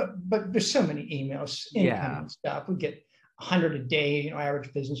 But there's so many emails, incoming stuff. We get 100 a day,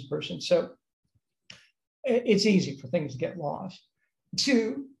 average business person. So it's easy for things to get lost.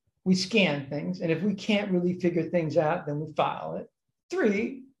 2, we scan things. And if we can't really figure things out, then we file it.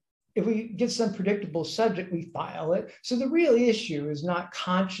 3, if we get some predictable subject, we file it. So the real issue is not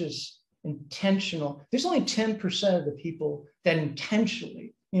conscious, intentional. There's only 10% of the people that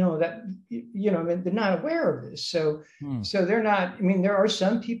intentionally, they're not aware of this. So they're not, I mean, there are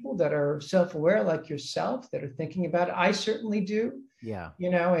some people that are self-aware like yourself that are thinking about it. I certainly do. Yeah.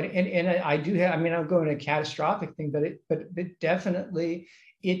 And I do have, I mean, I'm going to a catastrophic thing, but it definitely,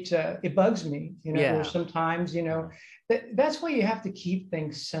 it bugs me, or sometimes, that's why you have to keep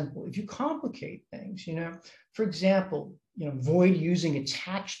things simple. If you complicate things, for example, avoid using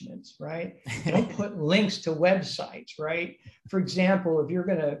attachments, right? Don't put links to websites, right? For example, if you're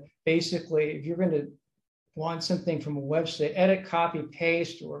going to want something from a website, edit, copy,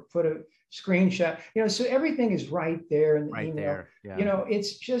 paste, or put a screenshot, so everything is right there in the email. There. Yeah.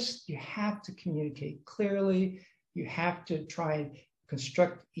 It's just, you have to communicate clearly. You have to try and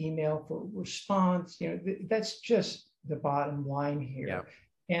construct email for response. That's just the bottom line here. Yeah.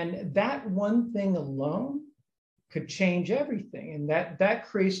 And that one thing alone could change everything. And that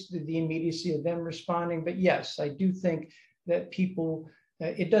creates the immediacy of them responding. But yes, I do think that people,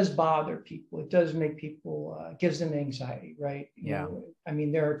 it does bother people. It does make people, gives them anxiety, right? I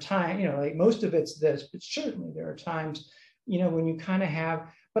mean, there are times, like most of it's this, but certainly there are times, when you kind of have,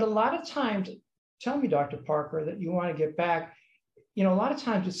 but a lot of times, tell me, Dr. Parker, that you want to get back, a lot of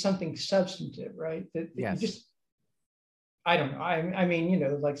times it's something substantive, right? That you just, I don't know. I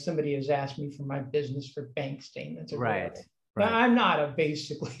mean, like somebody has asked me for my business for bank statements or whatever. Now, I'm not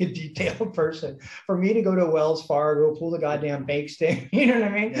basically a detailed person. For me to go to Wells Fargo, pull the goddamn bank statement, you know what I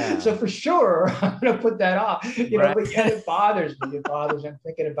mean? Yeah. So for sure, I'm going to put that off, but yet it bothers me. It bothers me. I'm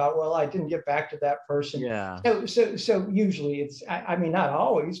thinking about, well, I didn't get back to that person. Yeah. So usually it's, I mean, not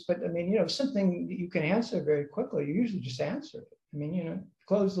always, but I mean, something that you can answer very quickly, you usually just answer it. I mean,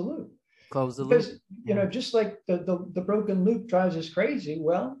 close the loop. Close the loop. Because, just like the broken loop drives us crazy.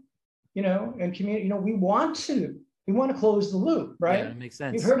 Well, and community, we want to close the loop, right? Yeah, it makes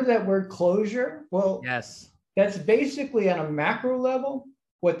sense. You've heard of that word closure? Well, yes. That's basically on a macro level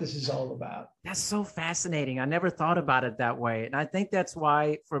what this is all about. That's so fascinating. I never thought about it that way. And I think that's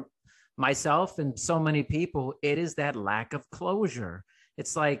why for myself and so many people, it is that lack of closure.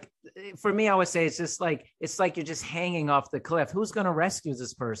 It's like, for me, I always say, it's like you're just hanging off the cliff. Who's going to rescue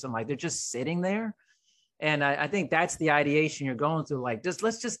this person? Like they're just sitting there. And I think that's the ideation you're going through. Like,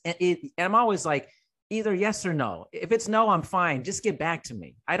 and I'm always like, either yes or no. If it's no, I'm fine. Just get back to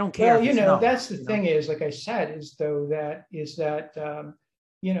me. I don't care. Well, that's the thing is, like I said,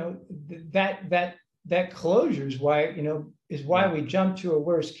 that closure is why we jump to a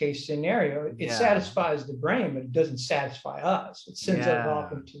worst case scenario. It satisfies the brain, but it doesn't satisfy us. It sends us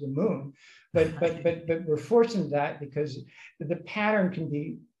off into the moon. But we're forced into that because the pattern can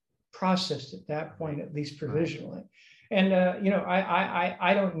be processed at that point, at least provisionally. Right. And,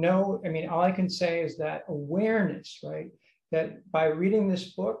 I don't know. I mean, all I can say is that awareness, right? That by reading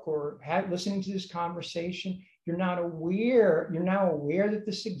this book or listening to this conversation, you're now aware that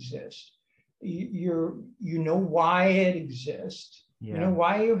this exists. You know why it exists. Yeah. You know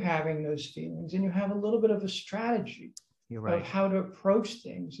why you're having those feelings, and you have a little bit of a strategy of how to approach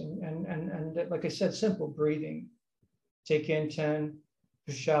things. And like I said, simple breathing, take in 10,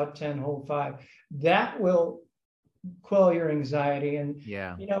 push out 10, hold 5. That will quell your anxiety. And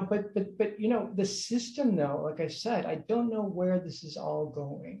but the system, though, like I said, I don't know where this is all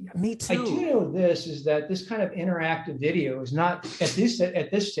going. Me too. I do know this is that this kind of interactive video is not at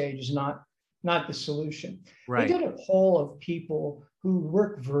this stage is not the solution. Right. We did a poll of people who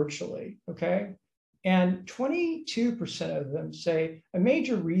work virtually, okay, and 22% of them say a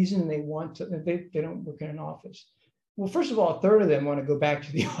major reason they want to they don't work in an office. Well, first of all, a third of them want to go back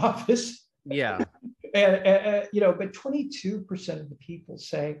to the office. Yeah. But 22% of the people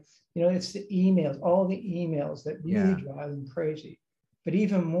say, it's the emails, all the emails that really drive them crazy. But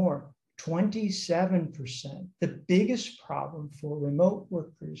even more, 27%, the biggest problem for remote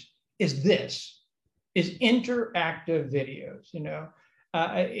workers is interactive videos.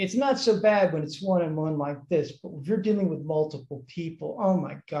 It's not so bad when it's one-on-one like this, but if you're dealing with multiple people, oh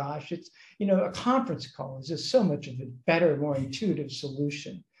my gosh, it's, a conference call is just so much of a better, more intuitive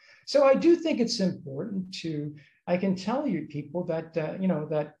solution. So I do think it's important I can tell you people that,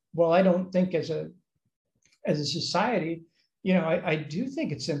 I don't think as a society, I do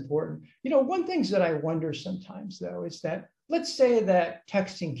think it's important. One thing that I wonder sometimes, though, is that let's say that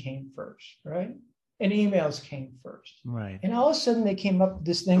texting came first, right? And emails came first. Right. And all of a sudden they came up with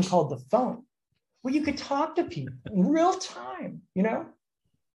this thing called the phone, where you could talk to people in real time,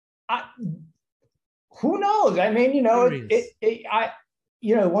 who knows? I mean,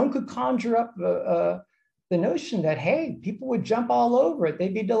 one could conjure up the notion that, hey, people would jump all over it.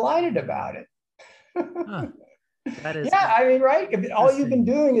 They'd be delighted about it. Huh. That is, I mean, right? If all you've been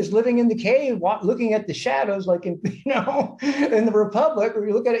doing is living in the cave, looking at the shadows, like in the Republic, where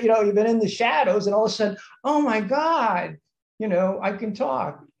you look at it, you've been in the shadows, and all of a sudden, oh my God, I can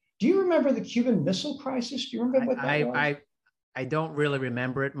talk. Do you remember the Cuban Missile Crisis? Do you remember what that was? I don't really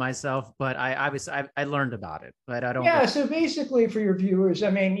remember it myself, but I learned about it, but I don't. Yeah. So basically, for your viewers,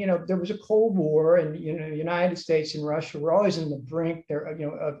 I mean, there was a Cold War, and the United States and Russia were always in the brink there,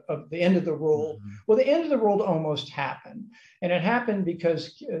 of the end of the world. Mm-hmm. Well, the end of the world almost happened, and it happened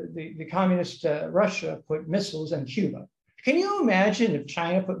because the communist Russia put missiles in Cuba. Can you imagine if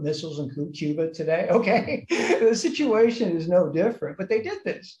China put missiles in Cuba today? Okay, the situation is no different, but they did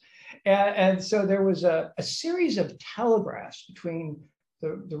this. And so there was a series of telegraphs between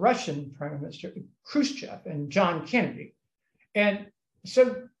the Russian Prime Minister Khrushchev and John Kennedy. And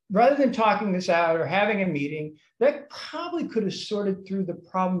so rather than talking this out or having a meeting, that probably could have sorted through the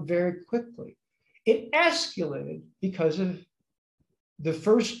problem very quickly. It escalated because of the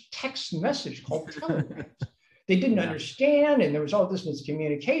first text message called telegrams. They didn't understand, and there was all this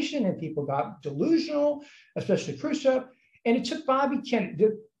miscommunication, and people got delusional, especially Khrushchev. And it took Bobby Kennedy.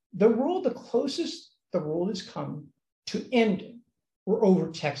 The closest the world has come to ending were over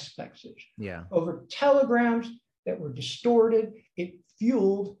text message, over telegrams that were distorted. It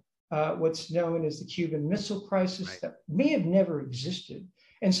fueled what's known as the Cuban Missile Crisis that may have never existed.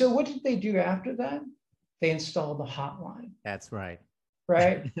 And so what did they do after that? they installed the hotline. That's right.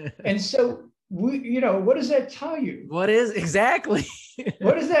 Right. And so what does that tell you? What is exactly?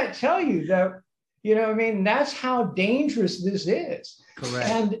 What does that tell you? That, that's how dangerous this is. Correct.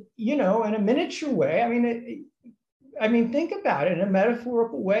 And, in a miniature way, I mean, think about it in a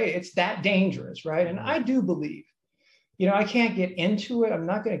metaphorical way. It's that dangerous, right? And I do believe, I can't get into it. I'm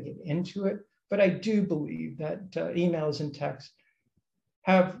not going to get into it, but I do believe that emails and texts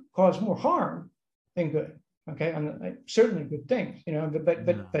have caused more harm than good. Okay, certainly good things,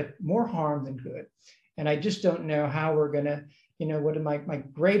 but more harm than good. And I just don't know how we're gonna, what my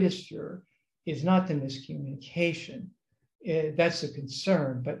greatest fear is not the miscommunication. That's a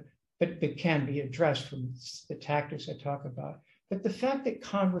concern, but it can be addressed from the tactics I talk about. But the fact that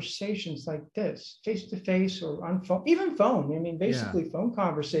conversations like this, face to face or on phone, even phone, basically phone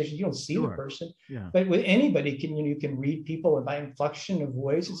conversations, you don't see the person, but with anybody you can read people by inflection of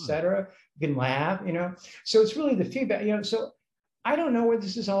voice, etc. You can laugh, So it's really the feedback, So I don't know where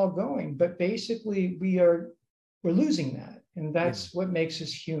this is all going, but basically we're losing that, and that's what makes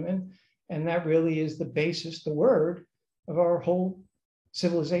us human, and that really is the basis, the word of our whole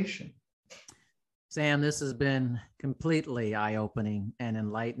civilization. Sam, this has been completely eye-opening and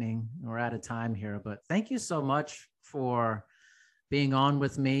enlightening. We're out of time here, but thank you so much for being on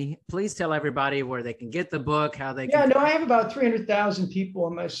with me. Please tell everybody where they can get the book, how they can. I have about 300,000 people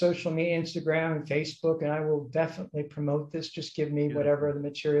on my social media, Instagram and Facebook, and I will definitely promote this. Just give me whatever the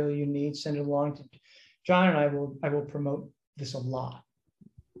material you need, send it along to John, and I will promote this a lot.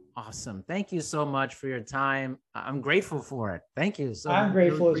 Awesome. Thank you so much for your time. I'm grateful for it. Thank you. So I'm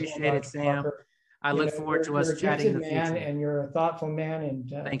grateful really appreciate it, Sam. Parker. I look forward to us chatting in the future. Man, and you're a thoughtful man. And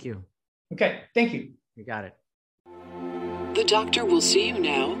thank you. Okay, thank you. You got it. The doctor will see you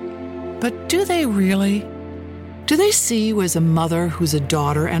now. But do they really? Do they see you as a mother who's a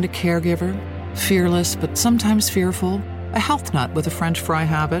daughter and a caregiver? Fearless, but sometimes fearful? A health nut with a French fry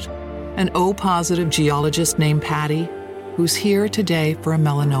habit? An O-positive geologist named Patty, who's here today for a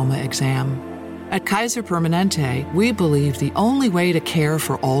melanoma exam? At Kaiser Permanente, we believe the only way to care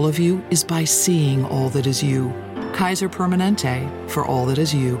for all of you is by seeing all that is you. Kaiser Permanente, for all that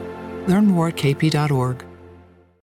is you. Learn more at kp.org.